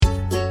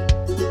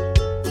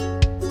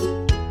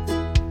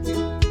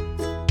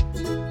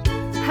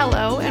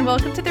Hello, and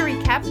welcome to the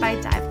recap by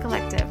Dive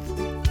Collective.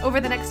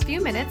 Over the next few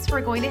minutes,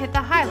 we're going to hit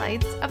the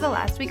highlights of the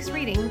last week's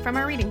reading from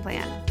our reading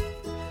plan.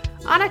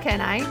 Annika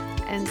and I,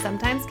 and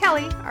sometimes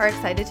Kelly, are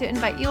excited to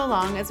invite you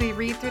along as we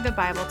read through the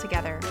Bible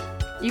together.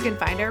 You can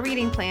find our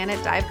reading plan at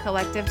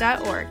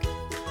divecollective.org.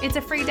 It's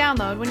a free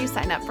download when you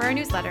sign up for our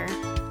newsletter.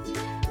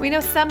 We know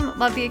some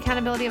love the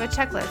accountability of a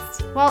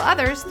checklist, while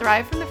others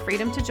thrive from the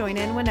freedom to join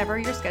in whenever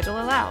your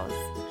schedule allows.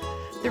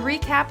 The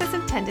recap is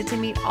intended to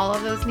meet all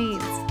of those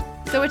needs.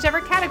 So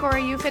whichever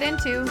category you fit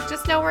into,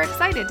 just know we're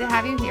excited to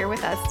have you here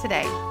with us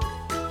today.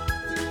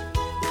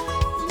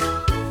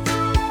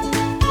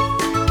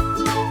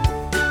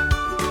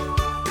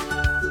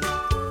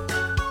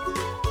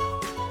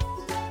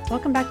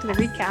 Welcome back to the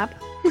recap.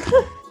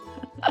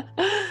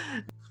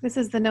 This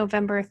is the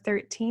November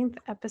 13th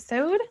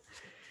episode.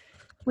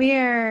 We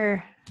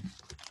are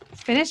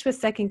finished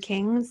with 2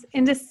 Kings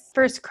into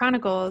 1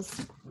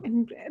 Chronicles.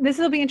 And this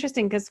will be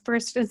interesting because 1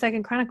 and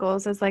 2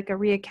 Chronicles is like a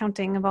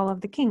reaccounting of all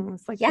of the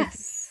kings. Like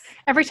yes.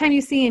 Every time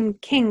you see in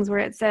Kings where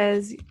it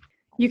says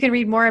you can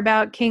read more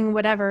about King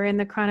whatever in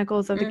the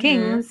Chronicles of the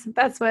Kings,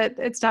 that's what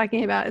it's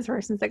talking about is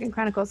 1 and 2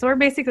 Chronicles. So we're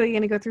basically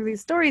going to go through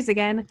these stories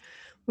again,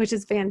 which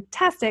is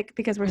fantastic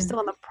because we're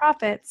still in the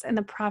prophets, and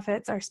the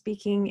prophets are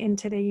speaking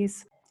into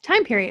these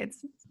time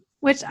periods,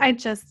 which I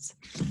just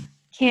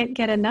can't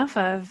get enough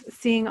of,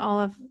 seeing all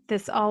of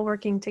this all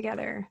working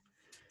together.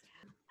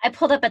 I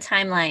pulled up a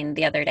timeline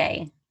the other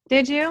day.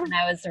 Did you? When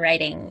I was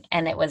writing,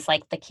 and it was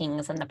like the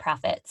kings and the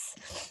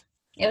prophets.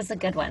 It was a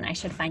good one. I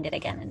should find it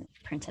again and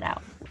print it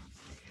out.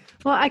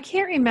 Well, I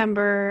can't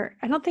remember.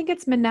 I don't think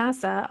it's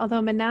Manasseh,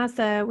 although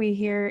Manasseh, we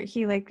hear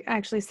he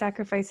actually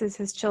sacrifices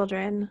his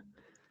children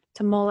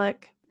to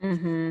Moloch.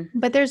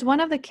 But there's one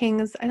of the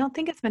kings, I don't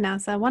think it's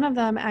Manasseh. One of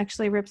them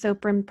actually rips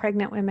open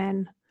pregnant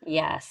women.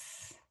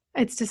 Yes.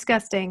 It's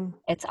disgusting.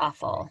 It's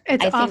awful. I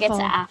think it's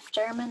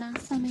after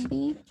Manasseh,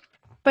 maybe.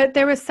 But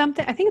there was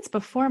something, I think it's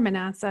before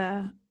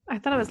Manasseh. I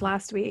thought it was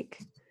last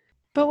week.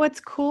 But what's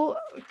cool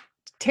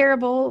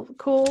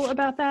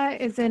about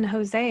that is in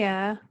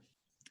Hosea,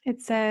 it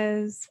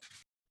says,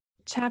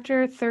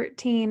 chapter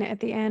 13 at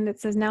the end, it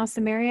says, now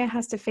Samaria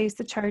has to face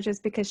the charges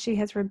because she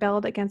has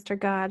rebelled against her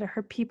God.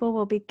 Her people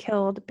will be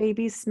killed,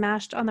 babies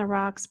smashed on the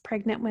rocks,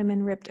 pregnant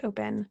women ripped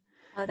open.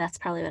 Oh, that's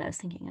probably what I was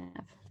thinking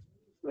of.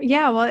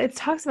 Yeah, well, it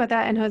talks about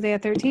that in Hosea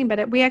 13,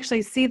 but we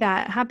actually see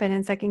that happen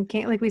in 2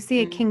 Kings. Like we see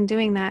a king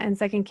doing that in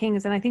 2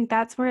 Kings. And I think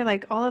that's where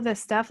like all of this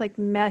stuff like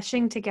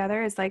meshing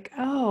together is like,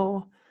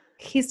 oh,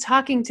 he's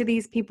talking to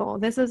these people.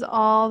 This is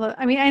all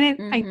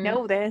I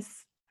know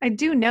this. I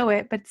do know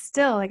it, but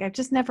still, like I've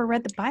just never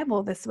read the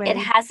Bible this way. It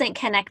hasn't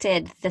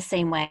connected the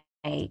same way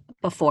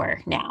before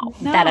now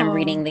that I'm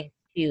reading the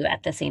two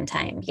at the same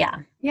time. Yeah.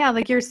 Yeah,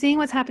 like you're seeing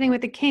what's happening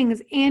with the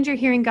kings and you're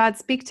hearing God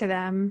speak to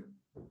them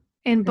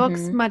in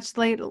books much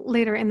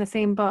later in the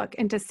same book.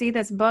 And to see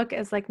this book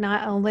as like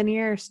not a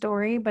linear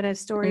story, but a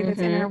story that's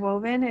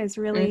interwoven is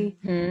really,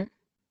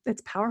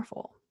 it's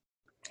powerful.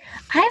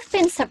 I've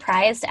been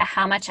surprised at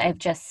how much I've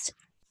just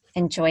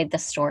enjoyed the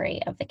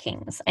story of the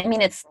kings. I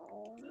mean, it's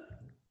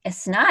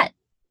not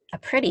a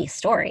pretty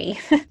story.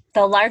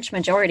 The large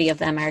majority of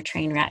them are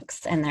train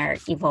wrecks and they're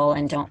evil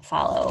and don't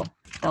follow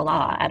the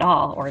law at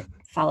all or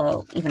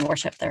even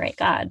worship the right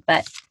God.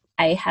 But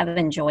I have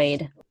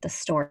enjoyed the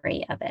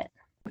story of it.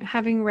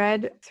 Having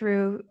read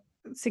through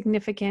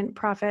significant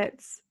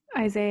prophets,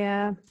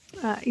 Isaiah,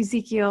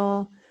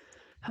 Ezekiel,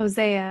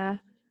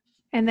 Hosea,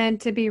 and then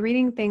to be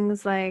reading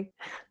things like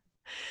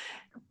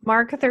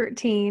Mark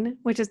 13,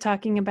 which is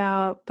talking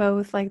about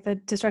both like the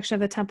destruction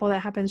of the temple that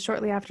happens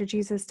shortly after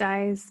Jesus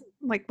dies,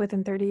 like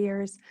within 30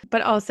 years,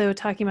 but also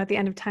talking about the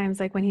end of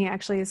times, like when he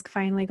actually is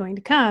finally going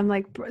to come.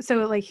 Like,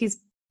 so like he's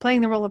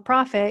playing the role of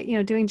prophet,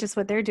 doing just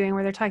what they're doing,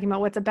 where they're talking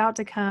about what's about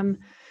to come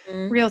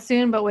real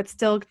soon, but what's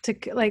still to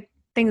like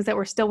things that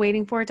we're still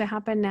waiting for to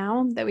happen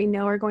now that we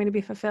know are going to be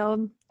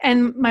fulfilled.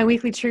 And my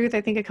weekly truth, I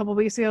think a couple of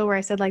weeks ago, where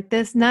I said like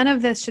none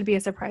of this should be a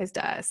surprise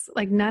to us.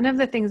 Like none of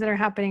the things that are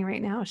happening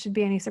right now should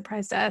be any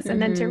surprise to us. And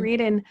then to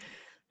read in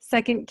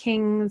 2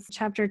 Kings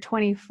chapter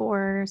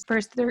 24,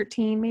 verse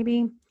 13,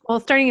 maybe. Well,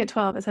 starting at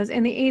 12, it says,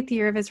 in the 8th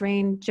year of his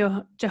reign,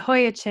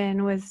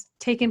 Jehoiachin was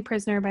taken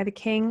prisoner by the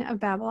king of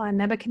Babylon.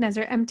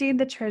 Nebuchadnezzar emptied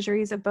the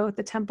treasuries of both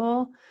the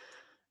temple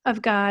of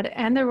God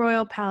and the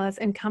royal palace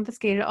and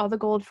confiscated all the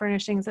gold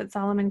furnishings that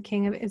Solomon,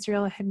 king of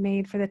Israel, had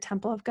made for the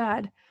temple of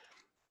God.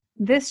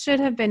 This should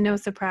have been no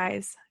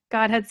surprise.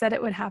 God had said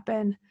it would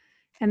happen.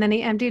 And then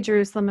he emptied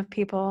Jerusalem of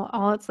people,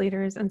 all its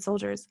leaders and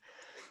soldiers.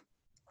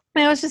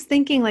 And I was just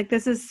thinking, like,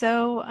 this is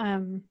so,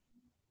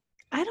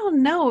 I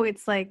don't know.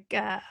 It's like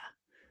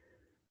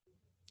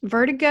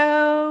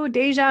vertigo,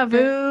 deja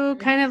vu,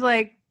 kind of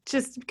like,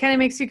 just kind of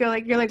makes you go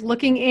like, you're like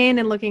looking in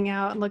and looking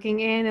out and looking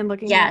in and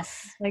looking out.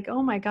 Like,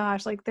 oh my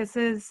gosh, like this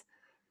is,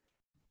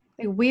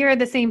 like, we are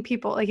the same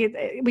people. Like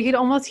we could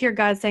almost hear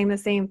God saying the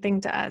same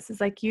thing to us.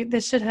 It's like,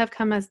 this should have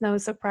come as no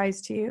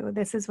surprise to you.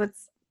 This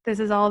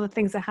is all the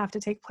things that have to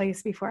take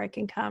place before I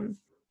can come.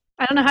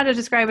 I don't know how to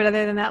describe it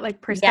other than that,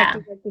 like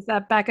perspective, like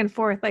that back and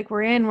forth, like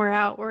we're in, we're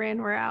out, we're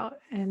in, we're out.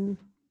 And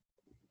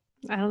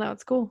I don't know.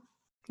 It's cool.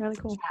 Really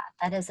cool.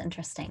 Yeah, that is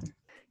interesting.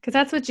 Because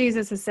that's what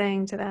Jesus is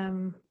saying to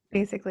them,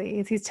 basically,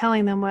 is he's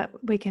telling them what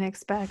we can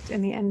expect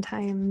in the end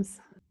times.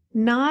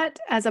 Not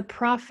as a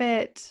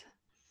prophet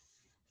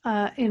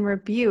in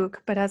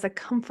rebuke, but as a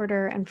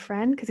comforter and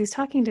friend, because he's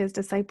talking to his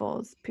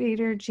disciples,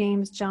 Peter,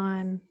 James,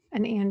 John,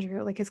 and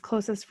Andrew, like his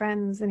closest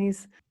friends. And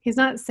he's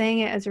not saying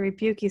it as a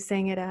rebuke. He's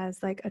saying it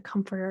as like a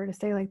comforter to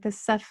say, like, this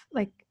stuff,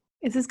 like,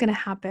 is this going to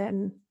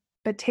happen?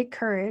 But take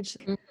courage.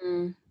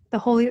 Mm-hmm.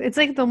 It's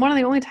like one of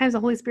the only times the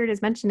Holy Spirit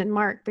is mentioned in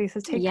Mark, but he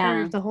says, take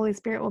courage, the Holy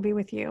Spirit will be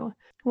with you.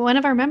 One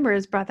of our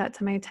members brought that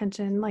to my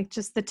attention, like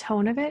just the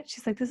tone of it.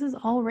 She's like, this is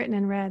all written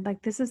in red.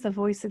 Like, this is the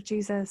voice of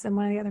Jesus. And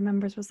one of the other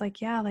members was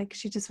like, yeah, like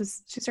she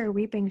started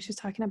weeping. She was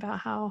talking about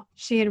how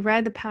she had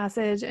read the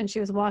passage and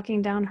she was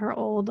walking down her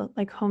old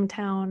like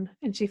hometown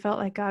and she felt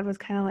like God was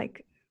kind of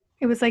like,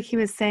 it was like he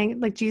was saying,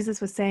 like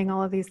Jesus was saying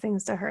all of these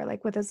things to her,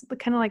 like with his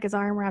kind of like his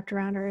arm wrapped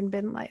around her and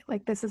been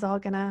like this is all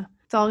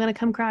it's all gonna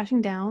come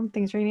crashing down.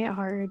 Things are gonna get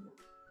hard.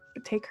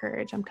 But take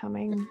courage. I'm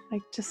coming.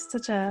 Like just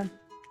I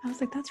was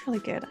like, that's really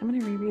good. I'm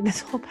gonna reread this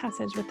whole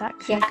passage with that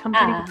kind of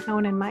comforting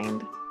tone in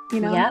mind. You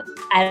know? Yep.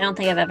 I don't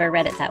think I've ever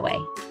read it that way.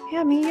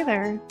 Yeah, me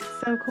either.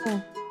 So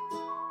cool.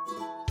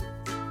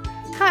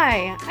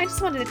 Hi, I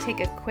just wanted to take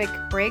a quick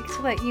break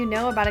to let you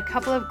know about a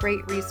couple of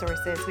great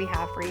resources we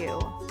have for you.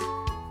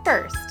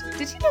 First,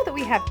 did you know that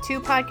we have 2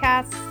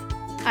 podcasts?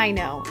 I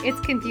know, it's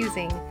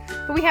confusing,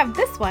 but we have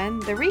this one,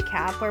 The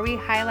Recap, where we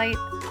highlight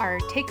our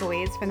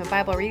takeaways from the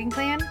Bible reading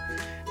plan,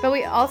 but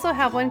we also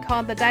have one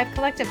called The Dive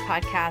Collective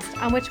Podcast,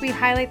 on which we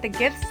highlight the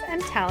gifts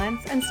and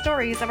talents and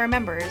stories of our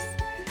members.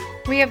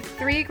 We have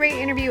 3 great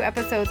interview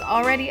episodes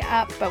already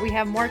up, but we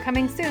have more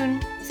coming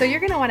soon, so you're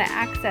going to want to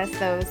access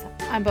those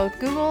on both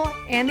Google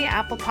and the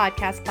Apple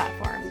Podcast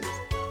platforms.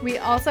 We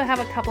also have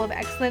a couple of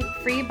excellent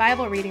free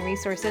Bible reading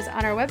resources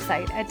on our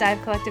website at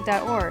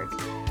divecollective.org.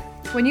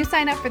 When you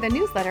sign up for the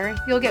newsletter,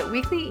 you'll get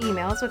weekly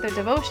emails with a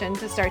devotion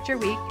to start your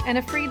week and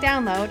a free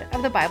download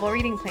of the Bible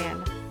reading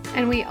plan.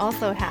 And we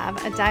also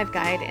have a dive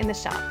guide in the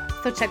shop,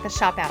 so check the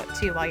shop out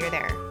too while you're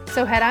there.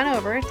 So head on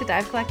over to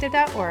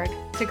divecollective.org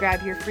to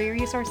grab your free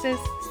resources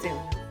soon.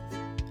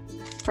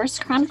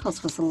 First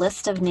Chronicles was a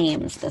list of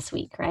names this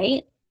week,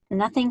 right?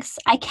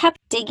 I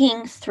kept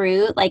digging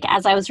through, like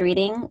as I was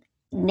reading,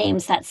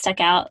 names that stuck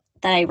out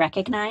that I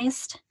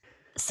recognized.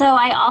 So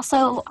I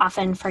also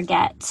often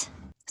forget.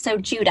 So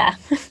Judah.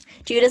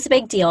 Judah's a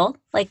big deal.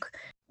 Like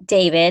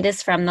David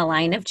is from the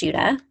line of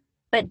Judah,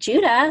 but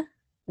Judah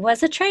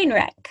was a train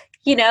wreck.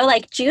 You know,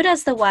 like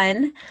Judah's the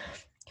one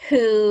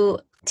who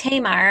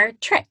Tamar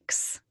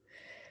tricks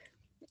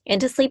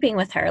into sleeping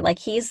with her. Like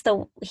he's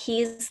the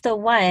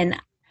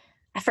one.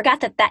 I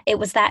forgot that it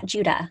was that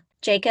Judah,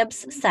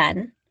 Jacob's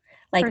son.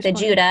 Like first the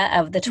one. Judah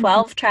of the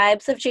 12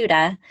 tribes of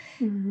Judah,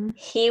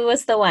 he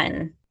was the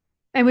one.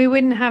 And we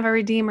wouldn't have a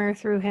redeemer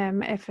through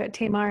him if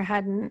Tamar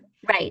hadn't.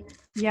 Right.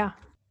 Yeah.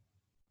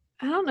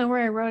 I don't know where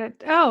I wrote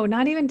it. Oh,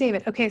 not even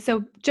David. Okay,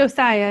 so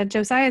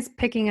Josiah's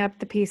picking up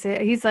the pieces.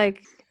 He's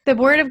like, the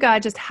word of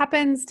God just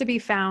happens to be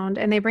found,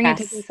 and they bring it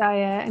to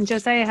Josiah, and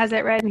Josiah has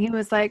it read, and he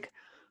was like,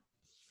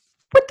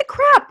 what the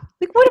crap?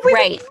 Like, what have we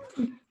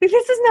done? Like,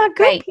 this is not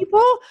good,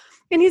 people.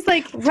 And he's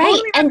like,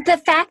 totally and the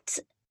fact...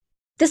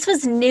 This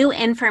was new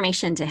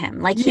information to him.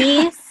 Like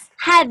he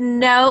had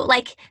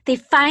like they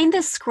find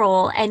the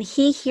scroll and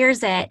he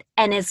hears it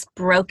and is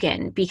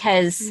broken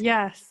because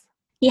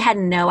he had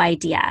no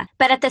idea.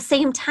 But at the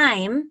same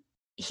time,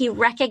 he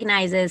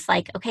recognizes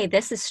like, okay,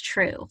 this is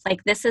true.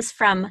 Like this is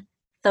from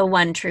the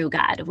one true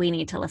God. We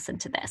need to listen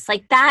to this.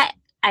 Like that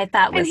I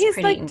thought was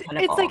pretty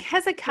incredible. It's like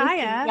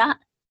Hezekiah. Yeah.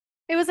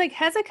 It was like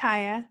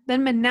Hezekiah,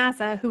 then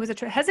Manasseh, who was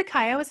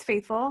Hezekiah was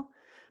faithful.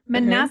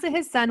 Manasseh,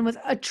 his son, was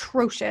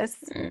atrocious.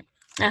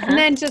 And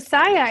then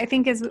Josiah, I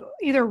think, is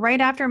either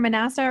right after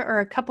Manasseh or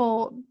a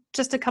couple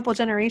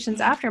generations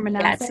after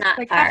Manasseh. Yeah, it's not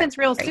like far. Happens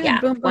real soon. Yeah,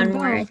 boom, boom, one boom.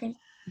 more, I think.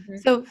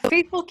 So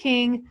faithful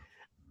king,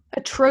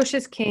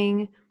 atrocious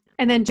king,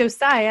 and then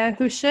Josiah,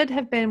 who should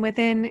have been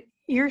within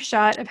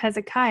earshot of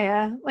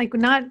Hezekiah, like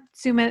not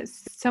so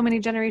many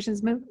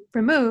generations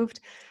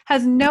removed,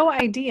 has no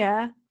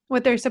idea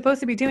what they're supposed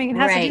to be doing and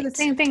has to do the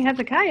same thing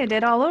Hezekiah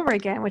did all over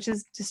again, which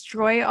is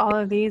destroy all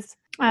of these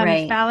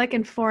phallic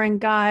and foreign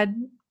god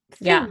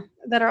things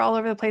that are all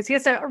over the place. He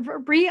has to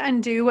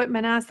undo what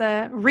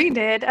Manasseh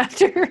redid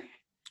after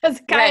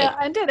Hezekiah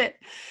undid it.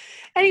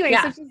 Anyway,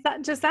 so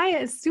Josiah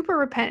is super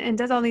repentant and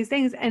does all these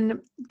things, and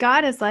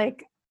God is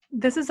like,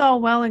 this is all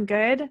well and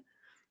good,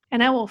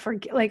 and I will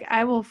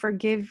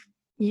forgive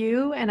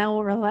you and I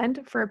will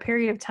relent for a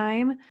period of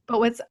time,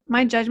 but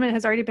my judgment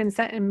has already been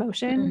set in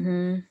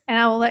motion, and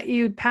I will let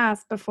you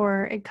pass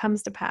before it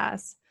comes to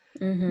pass.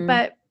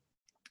 But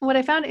what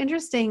I found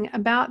interesting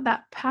about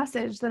that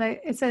passage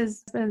it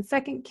says in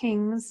 2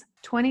 Kings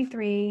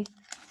 23,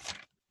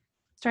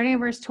 starting in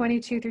verse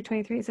 22 through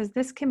 23, it says,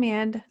 this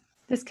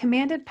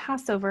commanded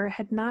Passover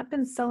had not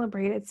been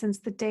celebrated since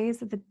the days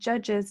that the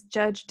judges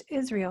judged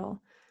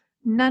Israel.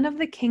 None of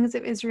the kings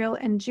of Israel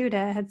and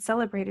Judah had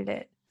celebrated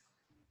it.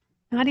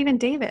 Not even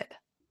David.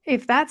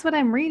 If that's what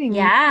I'm reading.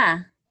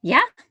 Yeah.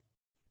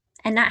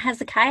 And not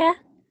Hezekiah?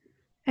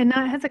 And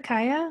not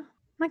Hezekiah? Isn't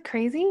that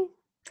crazy?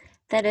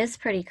 That is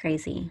pretty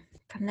crazy.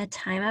 From the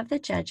time of the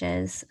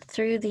judges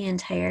through the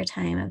entire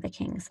time of the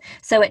kings.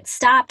 So it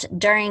stopped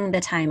during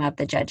the time of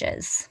the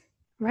judges.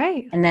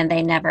 Right. And then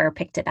they never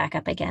picked it back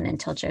up again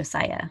until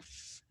Josiah.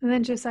 And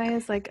then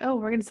Josiah's like, oh,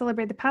 we're going to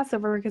celebrate the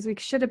Passover because we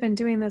should have been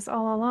doing this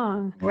all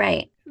along.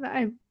 Right.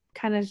 I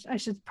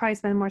should probably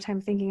spend more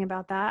time thinking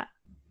about that.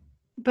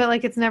 But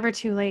like, it's never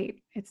too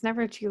late. It's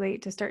never too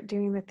late to start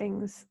doing the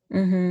things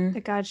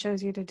that God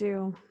shows you to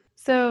do.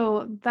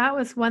 So that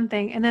was one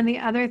thing. And then the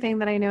other thing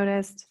that I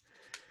noticed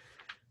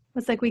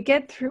was like,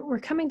 we're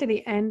coming to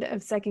the end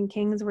of 2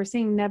 Kings. We're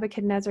seeing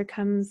Nebuchadnezzar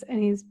comes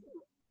and he's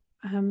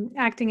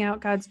acting out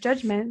God's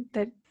judgment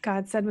that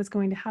God said was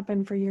going to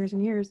happen for years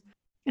and years.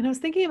 And I was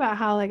thinking about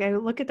how, like, I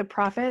look at the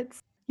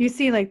prophets, you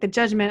see like the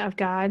judgment of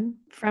God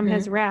from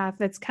his wrath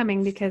that's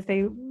coming because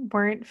they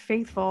weren't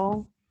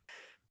faithful.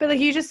 But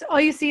like,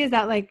 all you see is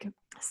that like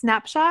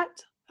snapshot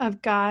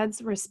of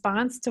God's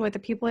response to what the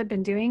people had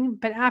been doing.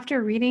 But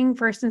after reading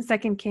 1st and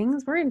 2nd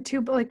Kings,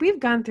 we've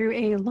gone through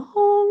a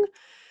long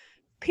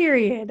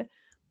period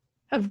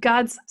of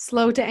God's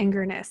slow to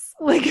angerness.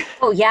 Like,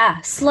 oh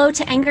yeah, slow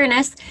to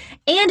angerness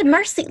and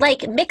mercy,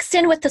 like mixed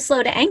in with the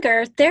slow to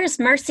anger, there's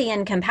mercy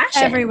and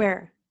compassion.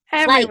 Everywhere.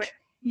 Like,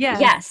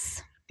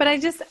 yes. But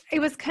it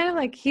was kind of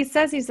like, he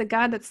says he's a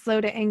God that's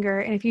slow to anger.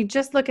 And if you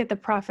just look at the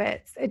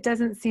prophets, it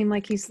doesn't seem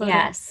like he's slow to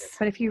anger.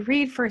 But if you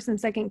read 1st and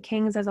 2nd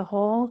Kings as a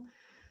whole,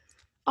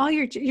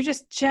 you're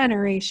just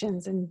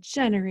generations and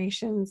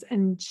generations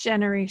and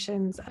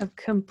generations of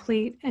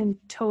complete and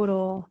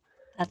total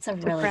That's a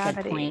really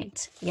depravity. Good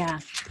point. Yeah.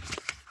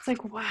 It's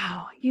like,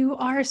 wow, you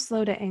are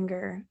slow to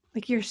anger.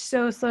 Like, you're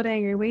so slow to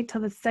anger. Wait till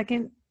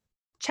the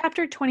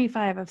chapter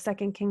 25 of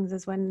 2 Kings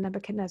is when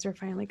Nebuchadnezzar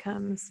finally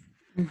comes.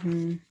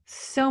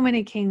 So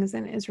many kings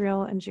in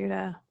Israel and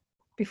Judah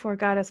before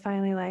God is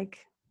finally like,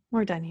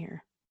 we're done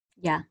here.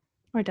 Yeah.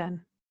 We're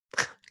done.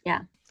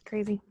 Yeah. It's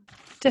crazy.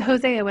 To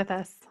Hosea with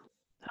us.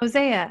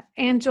 Hosea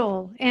and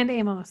Joel and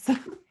Amos.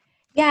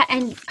 Yeah,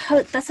 and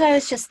that's what I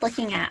was just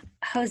looking at.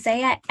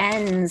 Hosea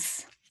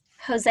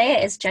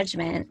is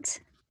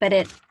judgment, but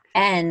it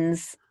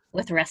ends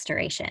with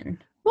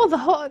restoration. Well, the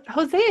whole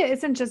Hosea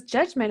isn't just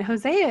judgment.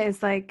 Hosea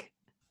is like,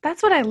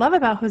 that's what I love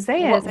about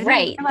Hosea. Well, I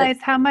didn't realize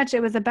how much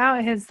it was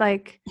about his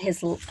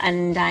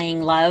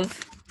undying love.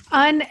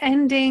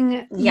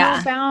 Unending, no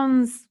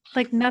bounds,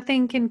 like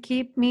nothing can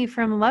keep me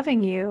from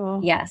loving you.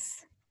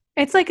 Yes.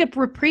 It's like a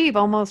reprieve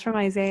almost from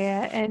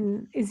Isaiah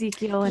and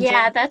Ezekiel. And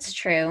Jeremiah. That's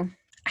true.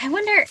 I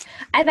wonder,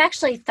 I've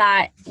actually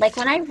thought, like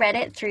when I read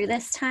it through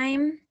this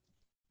time,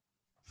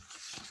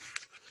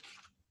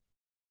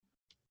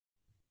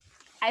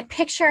 I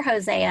picture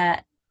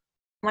Hosea.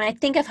 When I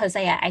think of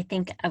Hosea, I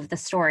think of the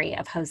story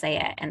of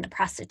Hosea and the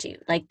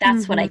prostitute. Like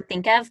that's what I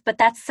think of, but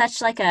that's such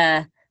like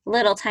a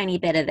little tiny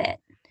bit of it.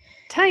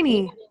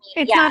 Tiny.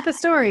 It's not the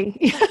story.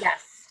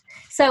 Yes.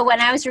 So when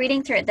I was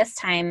reading through it this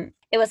time,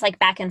 it was like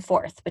back and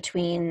forth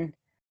between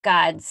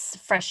God's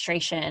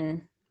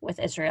frustration with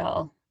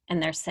Israel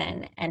and their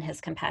sin and his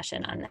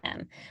compassion on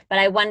them. But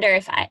I wonder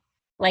if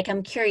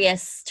I'm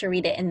curious to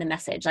read it in the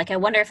Message. Like, I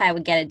wonder if I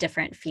would get a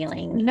different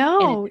feeling.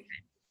 No,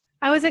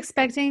 I was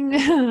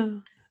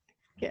expecting...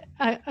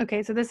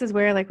 okay, so this is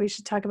where like we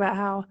should talk about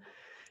how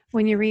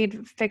when you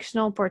read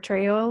fictional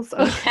portrayals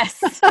of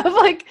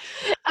the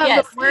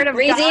word of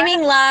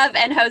Redeeming God, Love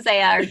and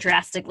Hosea are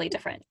drastically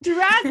different.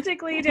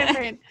 Drastically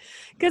different.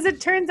 Because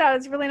it turns out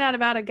it's really not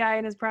about a guy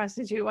and his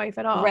prostitute wife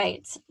at all.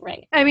 Right.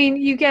 I mean,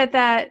 you get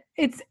that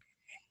it's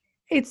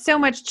so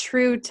much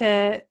true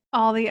to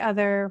all the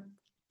other,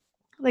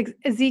 like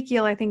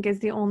Ezekiel, I think is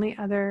the only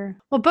other,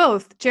 well,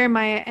 both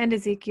Jeremiah and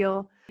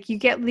Ezekiel. You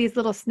get these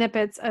little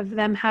snippets of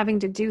them having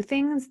to do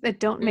things that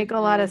don't make a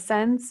lot of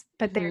sense,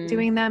 but they're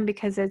doing them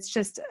because it's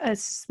just a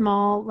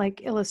small like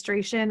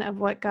illustration of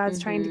what God's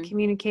trying to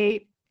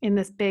communicate in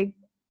this big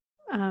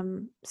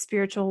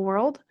spiritual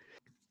world.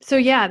 So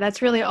yeah,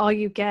 that's really all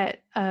you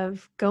get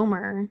of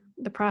Gomer,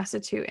 the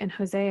prostitute, and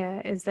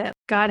Hosea, is that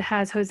God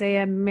has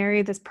Hosea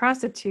marry this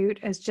prostitute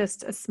as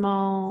just a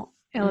small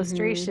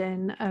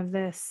illustration of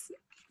this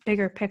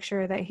bigger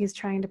picture that he's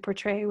trying to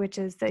portray, which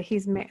is that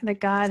that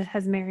God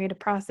has married a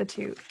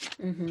prostitute.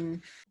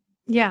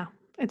 Yeah,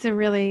 it's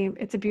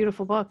a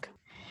beautiful book.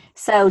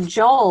 So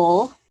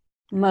Joel,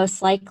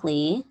 most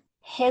likely,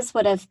 his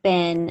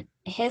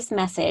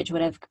message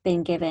would have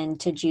been given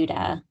to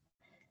Judah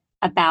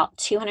about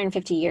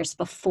 250 years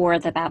before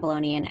the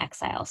Babylonian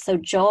exile. So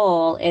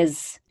Joel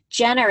is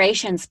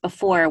generations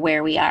before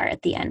where we are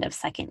at the end of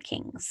 2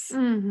 Kings.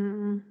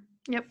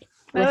 Yep.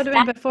 That would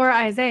have been before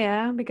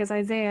Isaiah, because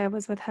Isaiah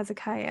was with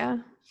Hezekiah.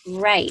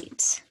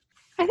 Right.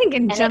 I think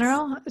in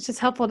general, it's just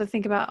helpful to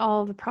think about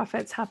all the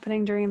prophets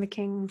happening during the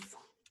kings.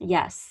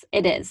 Yes,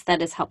 it is.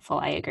 That is helpful.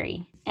 I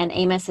agree. And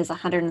Amos is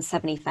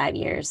 175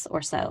 years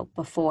or so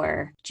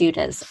before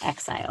Judah's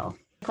exile.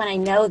 When I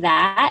know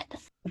that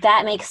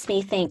makes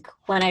me think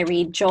when I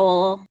read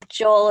Joel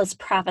is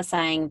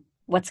prophesying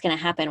what's going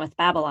to happen with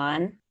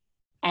Babylon.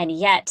 And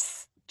yet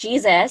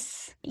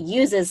Jesus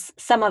uses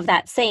some of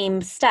that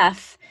same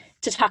stuff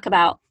to talk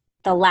about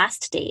the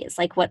last days,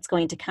 like what's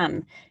going to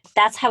come.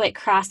 That's how it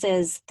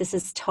crosses. This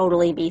is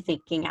totally me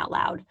thinking out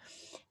loud,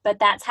 but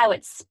that's how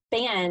it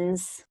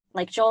spans.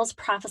 Like Joel's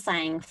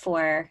prophesying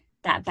for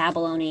that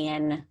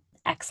Babylonian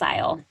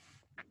exile.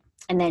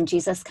 And then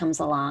Jesus comes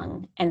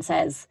along and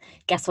says,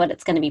 guess what?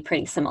 It's going to be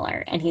pretty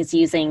similar. And he's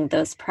using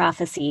those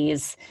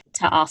prophecies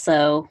to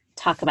also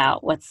talk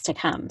about what's to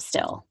come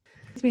still.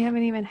 We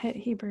haven't even hit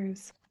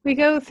Hebrews. We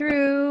go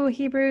through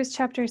Hebrews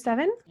chapter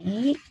 7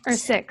 or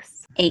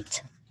 6?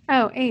 8.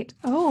 Oh, 8.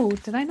 Oh,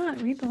 did I not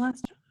read the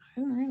last? I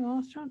didn't read the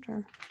last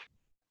chapter.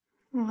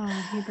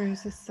 Oh,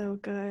 Hebrews is so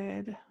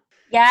good.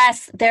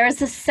 Yes, there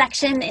is a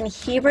section in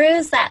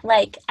Hebrews that,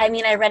 like, I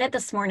mean, I read it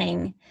this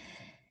morning,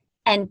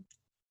 and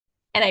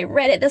I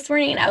read it this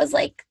morning, and I was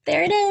like,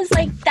 there it is.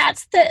 Like,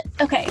 that's the,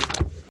 okay.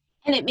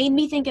 And it made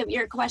me think of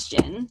your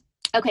question.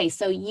 Okay,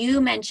 so you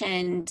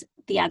mentioned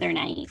the other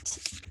night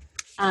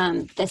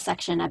this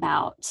section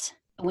about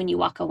when you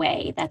walk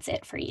away, that's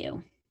it for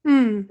you.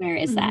 Where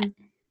is that?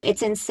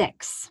 It's in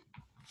 6.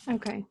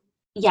 Okay.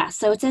 Yeah,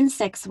 so it's in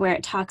 6 where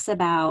it talks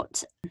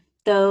about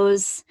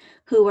those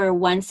who were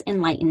once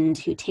enlightened,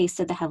 who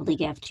tasted the heavenly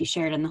gift, who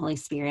shared in the Holy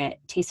Spirit,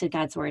 tasted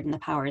God's word and the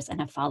powers, and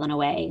have fallen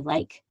away.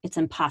 Like, it's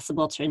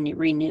impossible to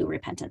renew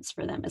repentance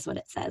for them, is what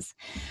it says.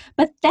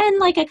 But then,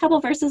 like, a couple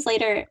verses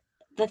later,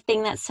 the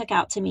thing that stuck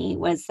out to me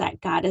was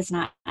that God is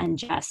not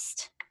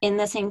unjust in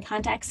the same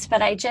context.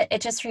 But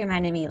it just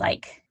reminded me,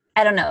 like,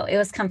 I don't know, it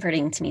was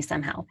comforting to me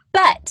somehow.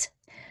 But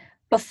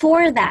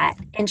before that,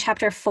 in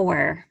chapter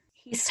 4,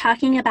 he's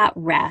talking about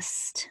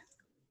rest.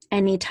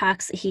 And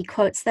he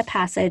quotes the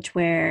passage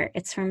where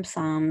it's from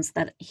Psalms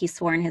that he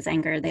swore in his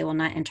anger, they will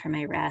not enter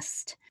my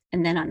rest.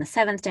 And then on the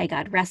 7th day,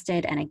 God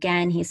rested. And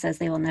again, he says,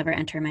 they will never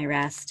enter my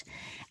rest.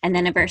 And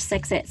then in verse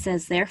 6, it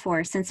says,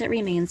 therefore, since it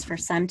remains for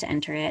some to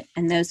enter it,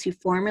 and those who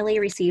formerly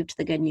received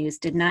the good news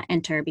did not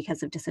enter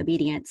because of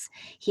disobedience,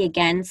 he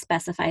again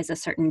specifies a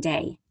certain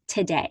day,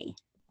 today.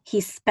 He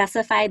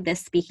specified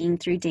this speaking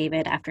through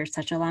David after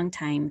such a long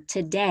time.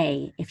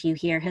 Today, if you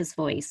hear his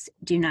voice,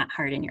 do not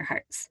harden your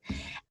hearts.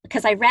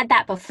 Because I read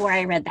that before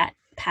I read that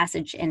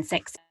passage in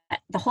 6.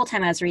 The whole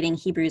time I was reading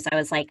Hebrews, I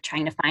was like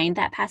trying to find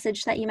that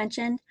passage that you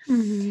mentioned.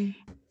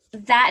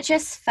 That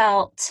just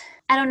felt,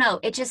 I don't know,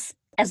 it just,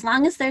 as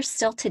long as there's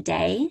still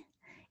today,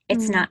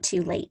 it's not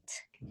too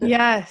late.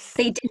 Yes.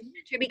 They didn't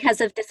enter because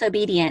of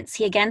disobedience.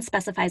 He again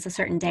specifies a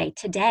certain day.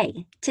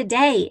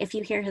 Today, if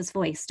you hear his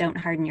voice, don't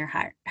harden your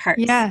hearts.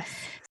 Yes.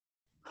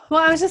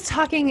 Well, I was just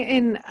talking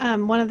in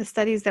one of the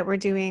studies that we're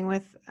doing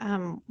with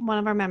one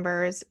of our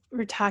members.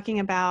 We're talking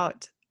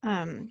about,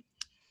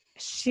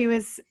 she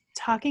was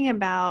talking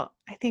about,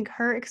 I think,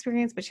 her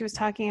experience, but she was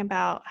talking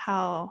about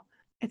how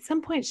at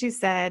some point she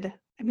said,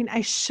 I mean,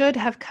 I should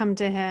have come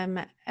to him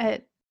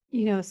at,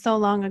 so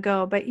long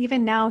ago, but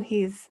even now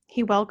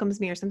he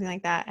welcomes me or something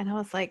like that. And I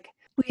was like,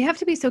 we have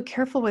to be so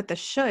careful with the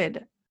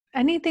should.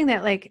 Anything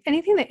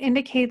that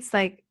indicates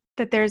like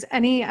that there's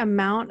any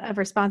amount of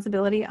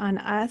responsibility on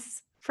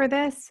us for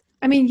this.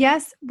 I mean,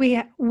 yes, we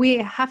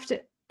have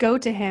to go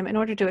to him in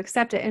order to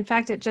accept it. In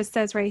fact, it just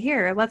says right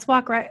here, let's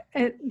walk right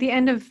at the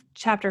end of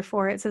chapter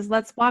 4. It says,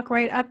 let's walk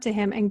right up to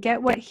him and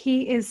get what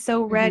he is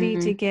so ready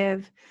to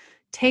give.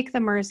 Take the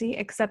mercy,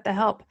 accept the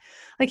help.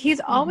 Like,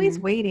 he's always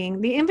waiting.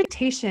 The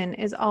invitation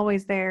is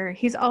always there.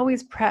 He's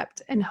always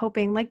prepped and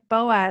hoping, like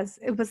Boaz,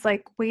 it was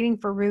like waiting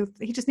for Ruth.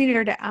 He just needed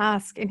her to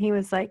ask. And he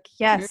was like,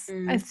 yes,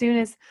 as soon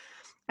as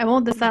I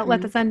won't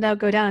let the sun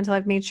go down until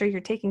I've made sure you're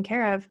taken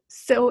care of.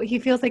 So he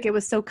feels like it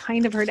was so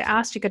kind of her to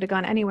ask. She could have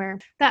gone anywhere.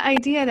 That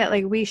idea that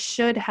like we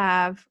should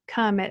have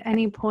come at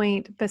any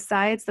point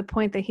besides the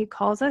point that he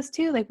calls us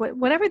to, like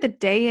whatever the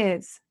day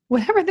is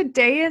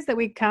that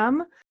we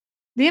come,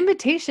 the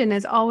invitation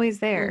is always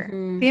there.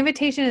 The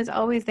invitation is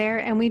always there,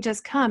 and we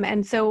just come.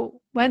 And so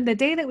when the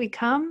day that we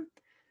come,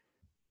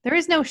 there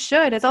is no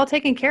should. It's all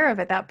taken care of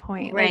at that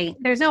point. Right. Like,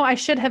 there's no I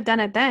should have done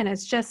it then.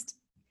 It's just,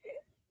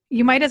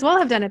 you might as well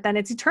have done it then.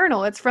 It's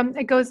eternal.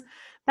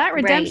 That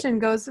redemption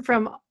goes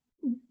from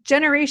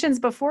generations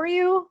before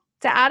you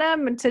to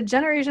Adam to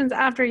generations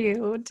after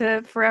you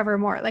to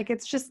forevermore. Like,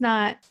 it's just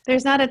not,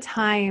 there's not a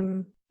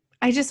time.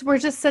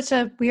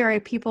 We are a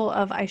people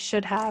of I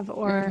should have,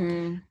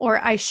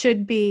 or I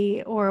should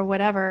be, or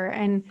whatever.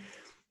 And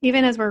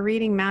even as we're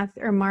reading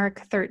Mark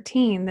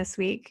 13 this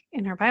week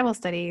in our Bible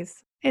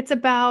studies, it's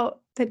about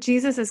that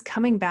Jesus is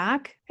coming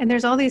back, and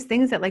there's all these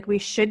things that like we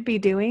should be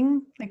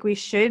doing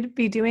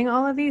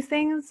all of these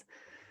things.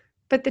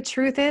 But the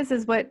truth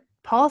is what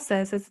Paul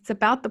says is it's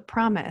about the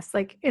promise.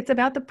 Like, it's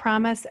about the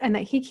promise, and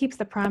that he keeps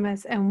the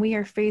promise, and we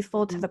are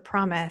faithful to the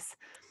promise.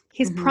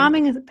 He's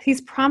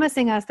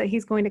promising us that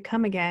he's going to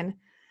come again.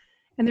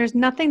 And there's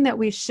nothing that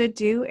we should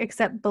do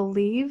except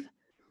believe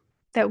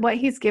that what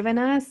he's given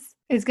us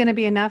is going to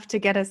be enough to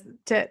get us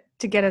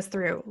to get us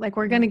through. Like,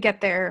 we're going to get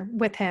there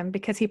with him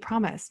because he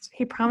promised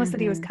that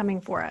he was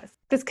coming for us.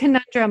 This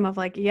conundrum of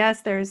like,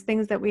 yes, there's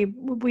things that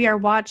we are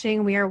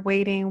watching, we are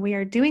waiting, we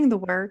are doing the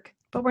work,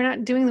 but we're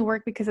not doing the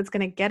work because it's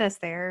going to get us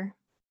there.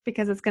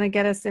 because it's going to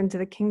get us into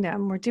the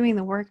kingdom. We're doing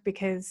the work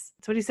because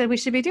it's what he said we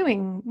should be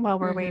doing while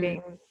we're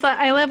waiting. But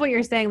I love what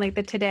you're saying, like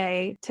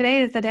today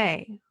is the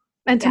day.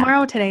 And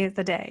tomorrow, today is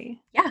the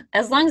day. Yeah.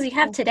 As long as you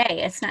have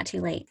today, it's not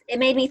too late. It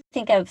made me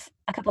think of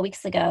a couple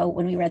weeks ago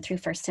when we read through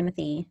 1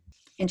 Timothy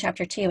in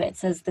chapter 2, it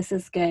says, "This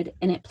is good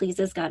and it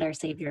pleases God our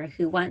Savior,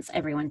 who wants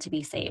everyone to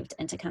be saved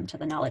and to come to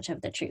the knowledge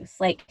of the truth."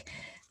 Like,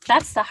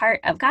 that's the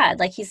heart of God.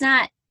 Like, he's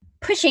not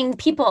pushing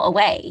people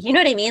away. You know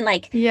what I mean?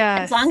 Like,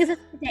 as long as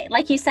it's today,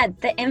 like you said,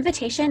 the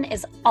invitation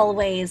is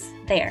always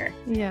there.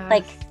 Yeah.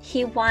 Like,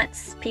 he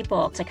wants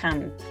people to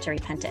come to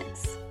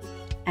repentance.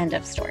 End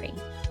of story.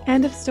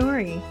 End of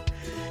story.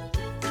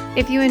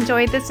 If you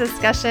enjoyed this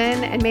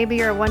discussion and maybe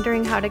you're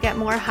wondering how to get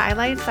more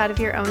highlights out of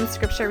your own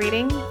scripture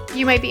reading,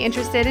 you might be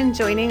interested in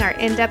joining our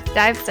in-depth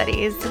dive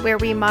studies where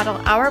we model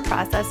our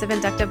process of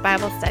inductive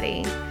Bible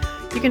study.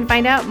 You can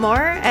find out more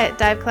at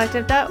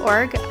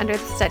divecollective.org under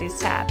the Studies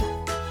tab.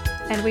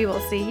 And we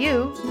will see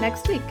you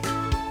next week.